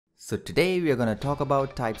So today we are going to talk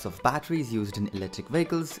about types of batteries used in electric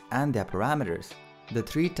vehicles and their parameters. The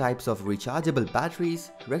three types of rechargeable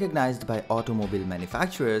batteries recognized by automobile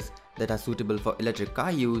manufacturers that are suitable for electric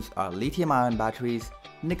car use are lithium-ion batteries,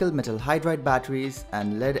 nickel-metal hydride batteries,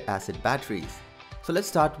 and lead-acid batteries. So let's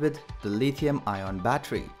start with the lithium-ion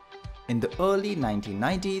battery. In the early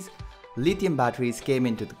 1990s, lithium batteries came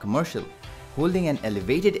into the commercial. Holding an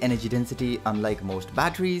elevated energy density unlike most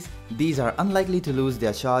batteries, these are unlikely to lose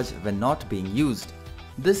their charge when not being used.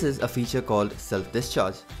 This is a feature called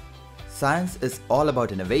self-discharge. Science is all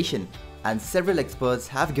about innovation, and several experts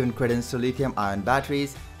have given credence to lithium-ion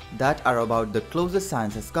batteries that are about the closest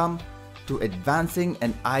science has come to advancing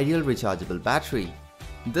an ideal rechargeable battery.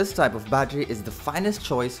 This type of battery is the finest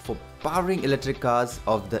choice for powering electric cars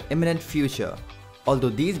of the imminent future. Although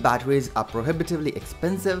these batteries are prohibitively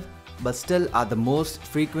expensive, but still are the most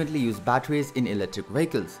frequently used batteries in electric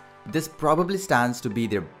vehicles. This probably stands to be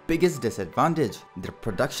their biggest disadvantage. Their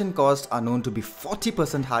production costs are known to be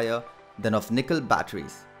 40% higher than of nickel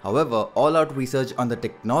batteries. However, all-out research on the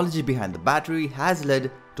technology behind the battery has led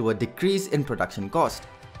to a decrease in production cost.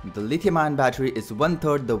 The lithium-ion battery is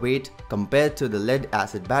 1/3 the weight compared to the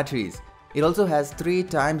lead-acid batteries. It also has 3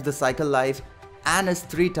 times the cycle life and is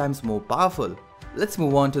 3 times more powerful. Let's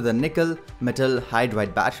move on to the nickel-metal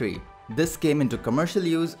hydride battery. This came into commercial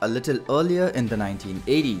use a little earlier in the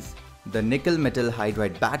 1980s. The nickel-metal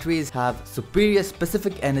hydride batteries have superior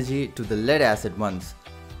specific energy to the lead-acid ones.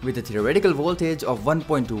 With a theoretical voltage of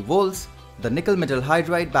 1.2 volts, the nickel-metal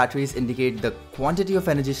hydride batteries indicate the quantity of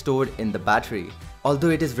energy stored in the battery, although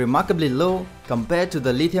it is remarkably low compared to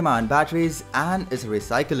the lithium-ion batteries and is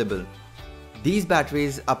recyclable. These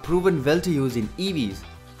batteries are proven well to use in EVs.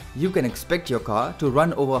 You can expect your car to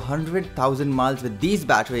run over 100,000 miles with these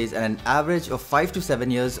batteries and an average of 5 to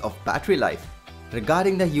 7 years of battery life.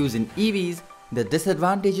 Regarding their use in EVs, the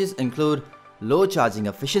disadvantages include low charging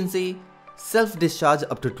efficiency, self-discharge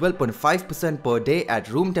up to 12.5% per day at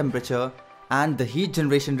room temperature, and the heat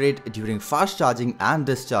generation rate during fast charging and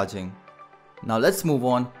discharging. Now let's move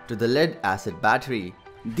on to the lead-acid battery.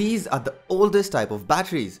 These are the oldest type of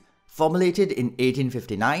batteries, formulated in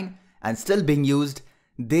 1859 and still being used.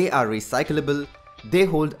 They are recyclable, they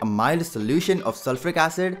hold a mild solution of sulfuric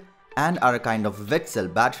acid and are a kind of wet cell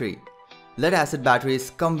battery. Lead-acid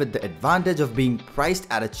batteries come with the advantage of being priced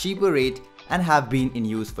at a cheaper rate and have been in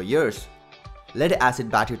use for years.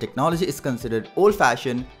 Lead-acid battery technology is considered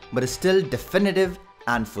old-fashioned but is still definitive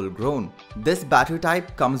and full-grown. This battery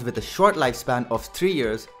type comes with a short lifespan of 3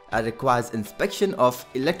 years and requires inspection of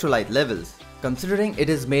electrolyte levels. Considering it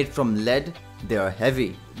is made from lead, they are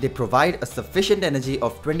heavy. They provide a sufficient energy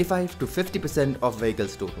of 25 to 50% of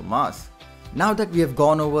vehicles' total mass. Now that we have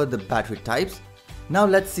gone over the battery types, now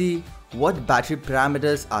let's see what battery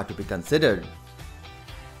parameters are to be considered.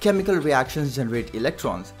 Chemical reactions generate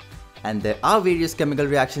electrons, and there are various chemical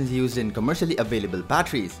reactions used in commercially available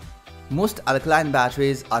batteries. Most alkaline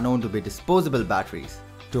batteries are known to be disposable batteries.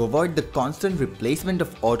 To avoid the constant replacement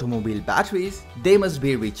of automobile batteries, they must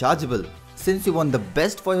be rechargeable. Since you want the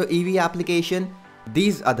best for your EV application,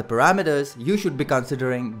 these are the parameters you should be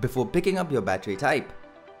considering before picking up your battery type.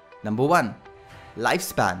 Number 1.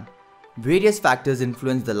 Lifespan. Various factors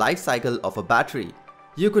influence the life cycle of a battery.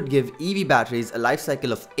 You could give EV batteries a life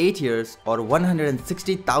cycle of 8 years or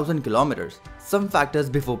 160,000 kilometers. Some factors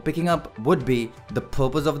before picking up would be the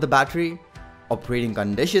purpose of the battery, operating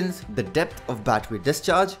conditions, the depth of battery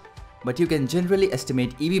discharge, but you can generally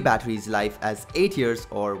estimate EV batteries' life as 8 years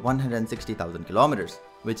or 160,000 kilometers,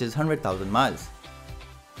 which is 100,000 miles.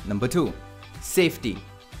 Number 2. Safety.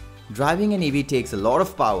 Driving an EV takes a lot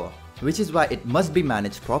of power, which is why it must be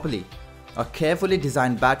managed properly. A carefully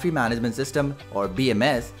designed battery management system, or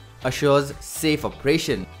BMS, assures safe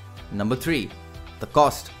operation. Number 3. The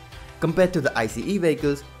cost. Compared to the ICE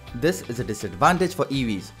vehicles, this is a disadvantage for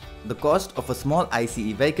EVs. The cost of a small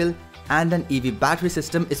ICE vehicle and an EV battery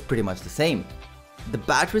system is pretty much the same. The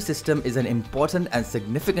battery system is an important and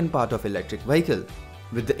significant part of electric vehicle.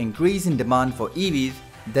 With the increase in demand for EVs,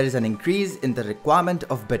 there is an increase in the requirement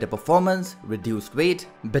of better performance, reduced weight,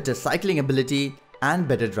 better cycling ability, and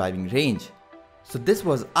better driving range. So this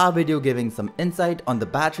was our video giving some insight on the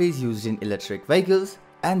batteries used in electric vehicles,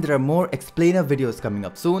 and there are more explainer videos coming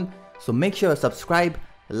up soon, so make sure to subscribe,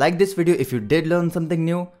 like this video if you did learn something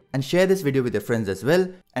new, and share this video with your friends as well,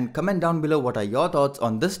 and comment down below what are your thoughts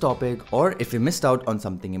on this topic or if you missed out on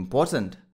something important.